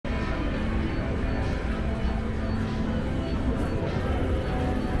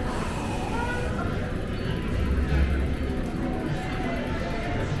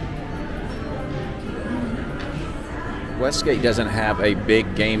Westgate doesn't have a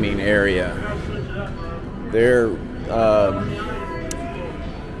big gaming area. Their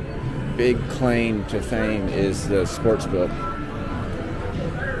big claim to fame is the sports book.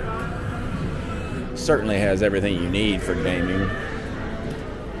 Certainly has everything you need for gaming.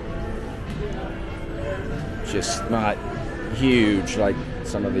 Just not huge like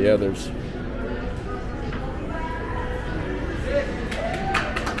some of the others.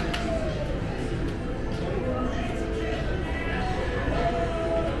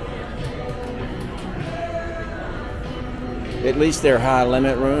 At least their high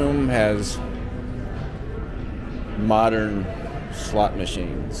limit room has modern slot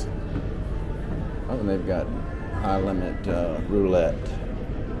machines. Oh, and they've got high limit roulette.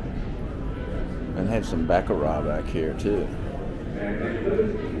 And they have some baccarat back here too.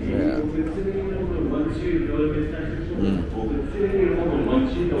 Yeah.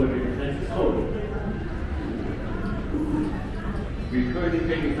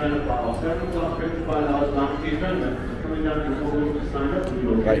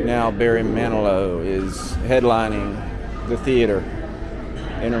 Right now, Barry Manilow is headlining the theater,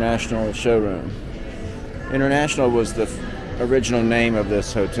 International Showroom. International was the original name of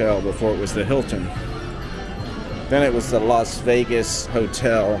this hotel before it was the Hilton. Then it was the Las Vegas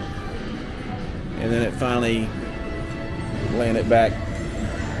Hotel, and then it finally landed back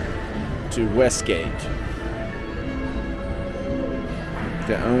to Westgate.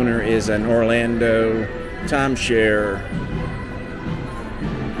 The owner is an Orlando timeshare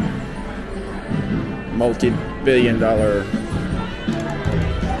multi-billion-dollar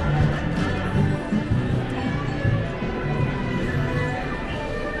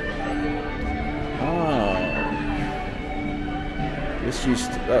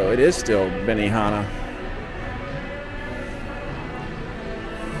it is still Benihana.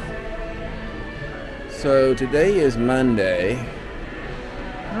 So today is Monday.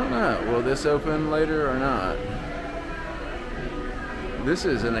 I don't know, will this open later or not? This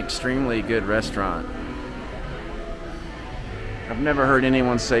is an extremely good restaurant. I've never heard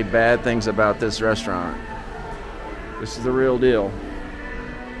anyone say bad things about this restaurant. This is the real deal.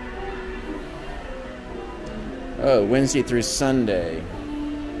 Oh, Wednesday through Sunday.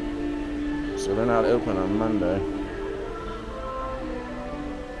 So they're not open on Monday.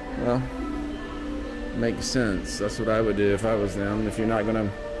 Well, makes sense. That's what I would do if I was them. If you're not going to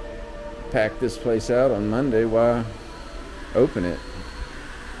pack this place out on Monday, why open it?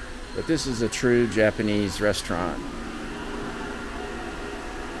 But this is a true Japanese restaurant.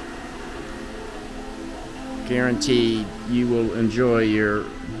 Guaranteed you will enjoy your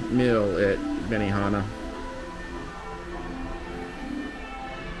meal at Benihana.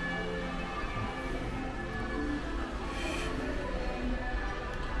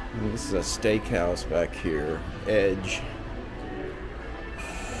 This is a steakhouse back here, Edge.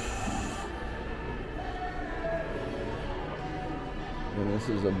 And this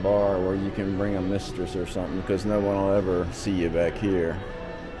is a bar where you can bring a mistress or something because no one will ever see you back here.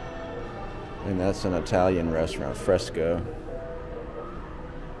 And that's an Italian restaurant, Fresco.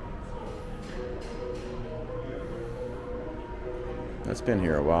 That's been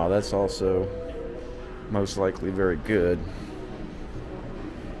here a while. That's also most likely very good.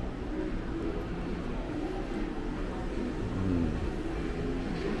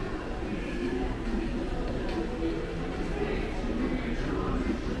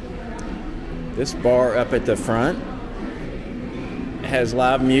 This bar up at the front has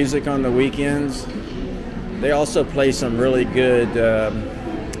live music on the weekends. They also play some really good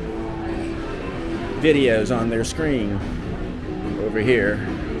videos on their screen over here.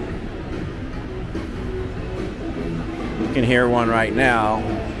 You can hear one right now,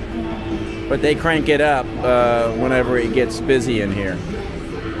 but they crank it up whenever it gets busy in here.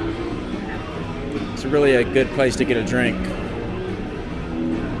 It's really a good place to get a drink.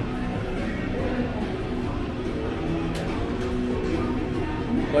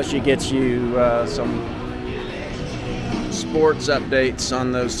 Plus, it gets you some sports updates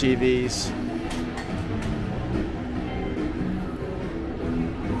on those TVs.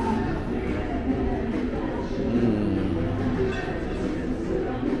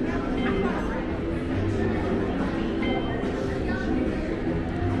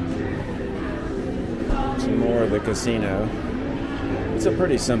 Some more of the casino. It's a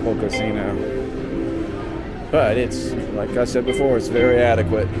pretty simple casino. But it's, like I said before, it's very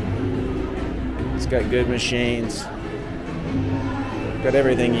adequate. It's got good machines. Got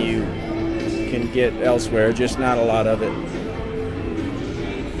everything you can get elsewhere, just not a lot of it.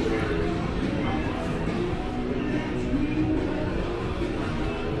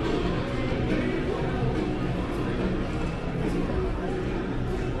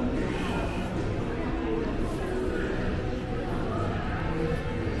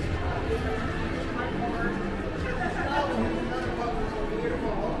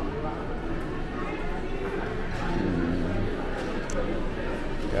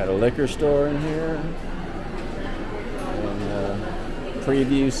 Got a liquor store in here. And a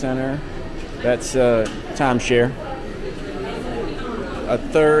preview center. That's timeshare. A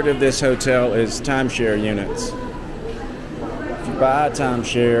third of this hotel is timeshare units. If you buy a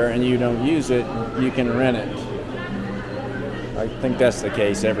timeshare and you don't use it, you can rent it. I think that's the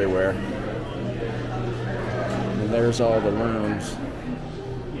case everywhere. And there's all the rooms.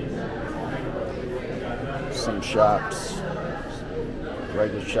 Some shops.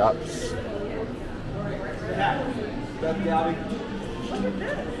 Regular shops.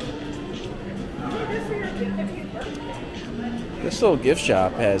 This little gift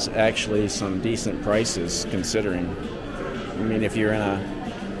shop has actually some decent prices considering. I mean, if you're in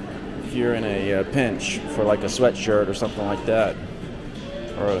a pinch for like a sweatshirt or something like that,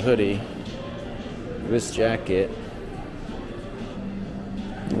 or a hoodie, this jacket,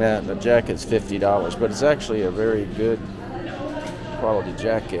 yeah, the jacket's $50, but it's actually a very good quality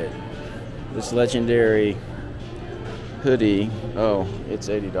jacket. This legendary hoodie, oh, it's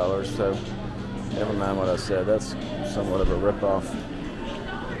 $80, so never mind what I said. That's somewhat of a ripoff.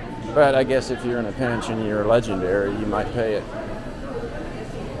 But I guess if you're in a pinch and you're legendary, you might pay it.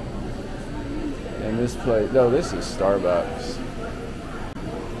 And this place, no, this is Starbucks.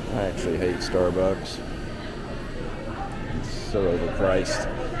 I actually hate Starbucks. It's so overpriced.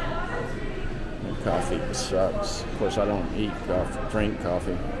 And coffee sucks. Of course, I don't eat coffee, drink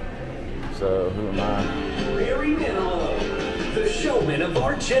coffee. So who am I? Barry Manilow, the showman of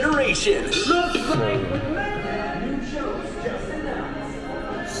our generation.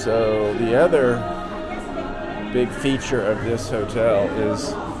 So the other big feature of this hotel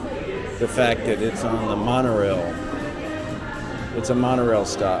is the fact that it's on the monorail. It's a monorail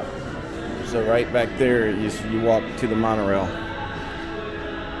stop. So right back there, you walk to the monorail.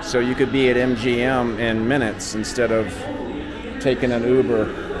 So you could be at MGM in minutes instead of taking an Uber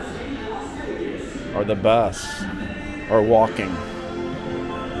or the bus or walking.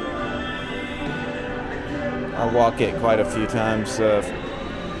 I walk it quite a few times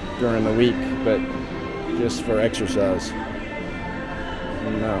during the week, but just for exercise.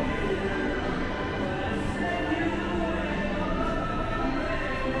 No.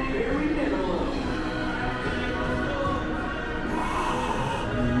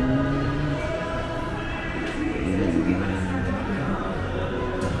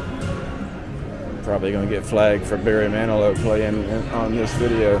 Probably gonna get flagged for Barry Manilow playing on this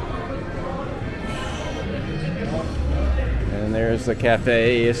video. And there's the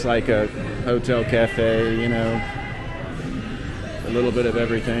cafe. It's like a hotel cafe, you know, a little bit of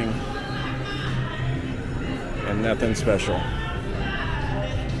everything and nothing special.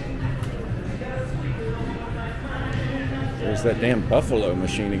 There's that damn buffalo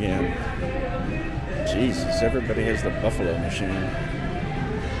machine again. Jesus, everybody has the buffalo machine.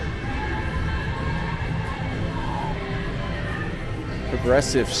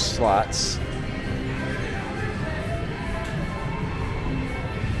 Progressive slots.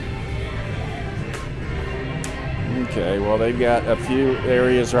 Okay, well, they've got a few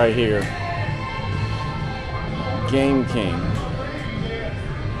areas right here. Game King.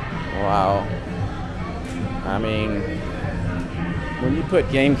 Wow. I mean, when you put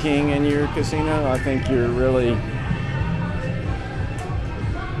Game King in your casino, I think you're really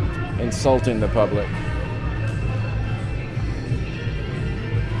insulting the public.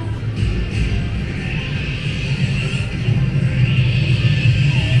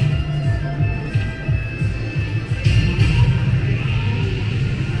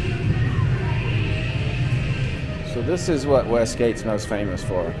 This is what Westgate's most famous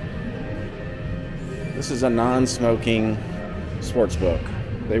for. This is a non-smoking sports book.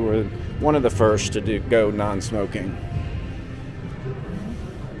 They were one of the first to go non-smoking.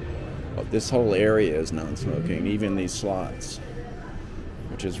 This whole area is non-smoking, even these slots,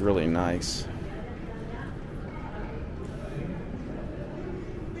 which is really nice.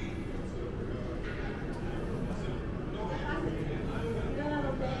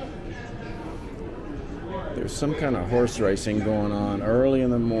 There's some kind of horse racing going on early in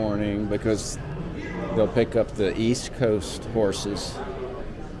the morning because they'll pick up the East Coast horses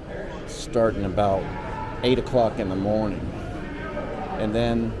starting about 8 o'clock in the morning. And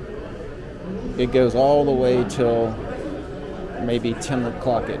then it goes all the way till maybe 10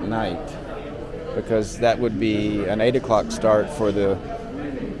 o'clock at night, because that would be an 8 o'clock start for the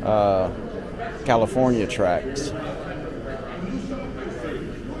California tracks.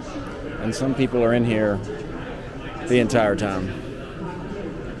 And some people are in here the entire time.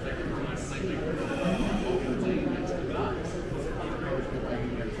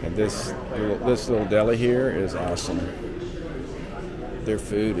 And this little deli here is awesome. Their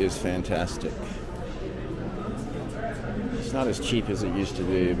food is fantastic. It's not as cheap as it used to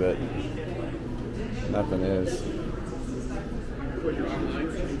be, but nothing is.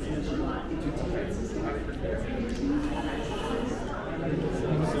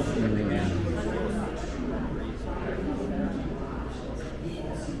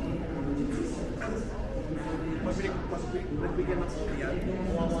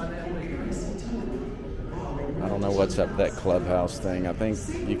 I don't know what's up that clubhouse thing. I think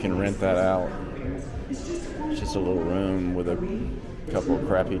you can rent that out. It's just a little room with a couple of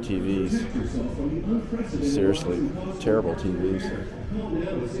crappy TVs. Seriously, terrible TVs.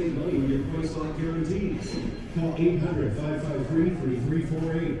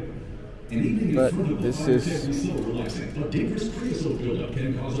 But this is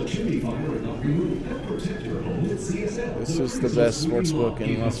the best sports book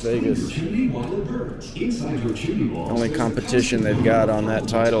in Las Vegas. The only competition they've got on that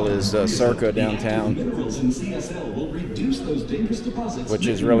title is Circa downtown, which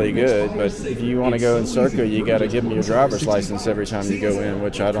is really good. But if you want to go in Circa, you got to give them your driver's license every time you go in,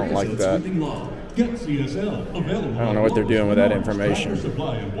 which I don't like that. I don't know what they're doing with that information.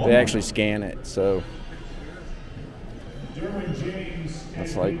 They actually scan it, so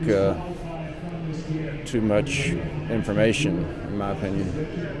that's like too much information, in my opinion.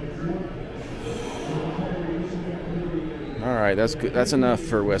 All right, that's good. That's enough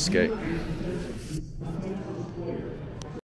for Westgate.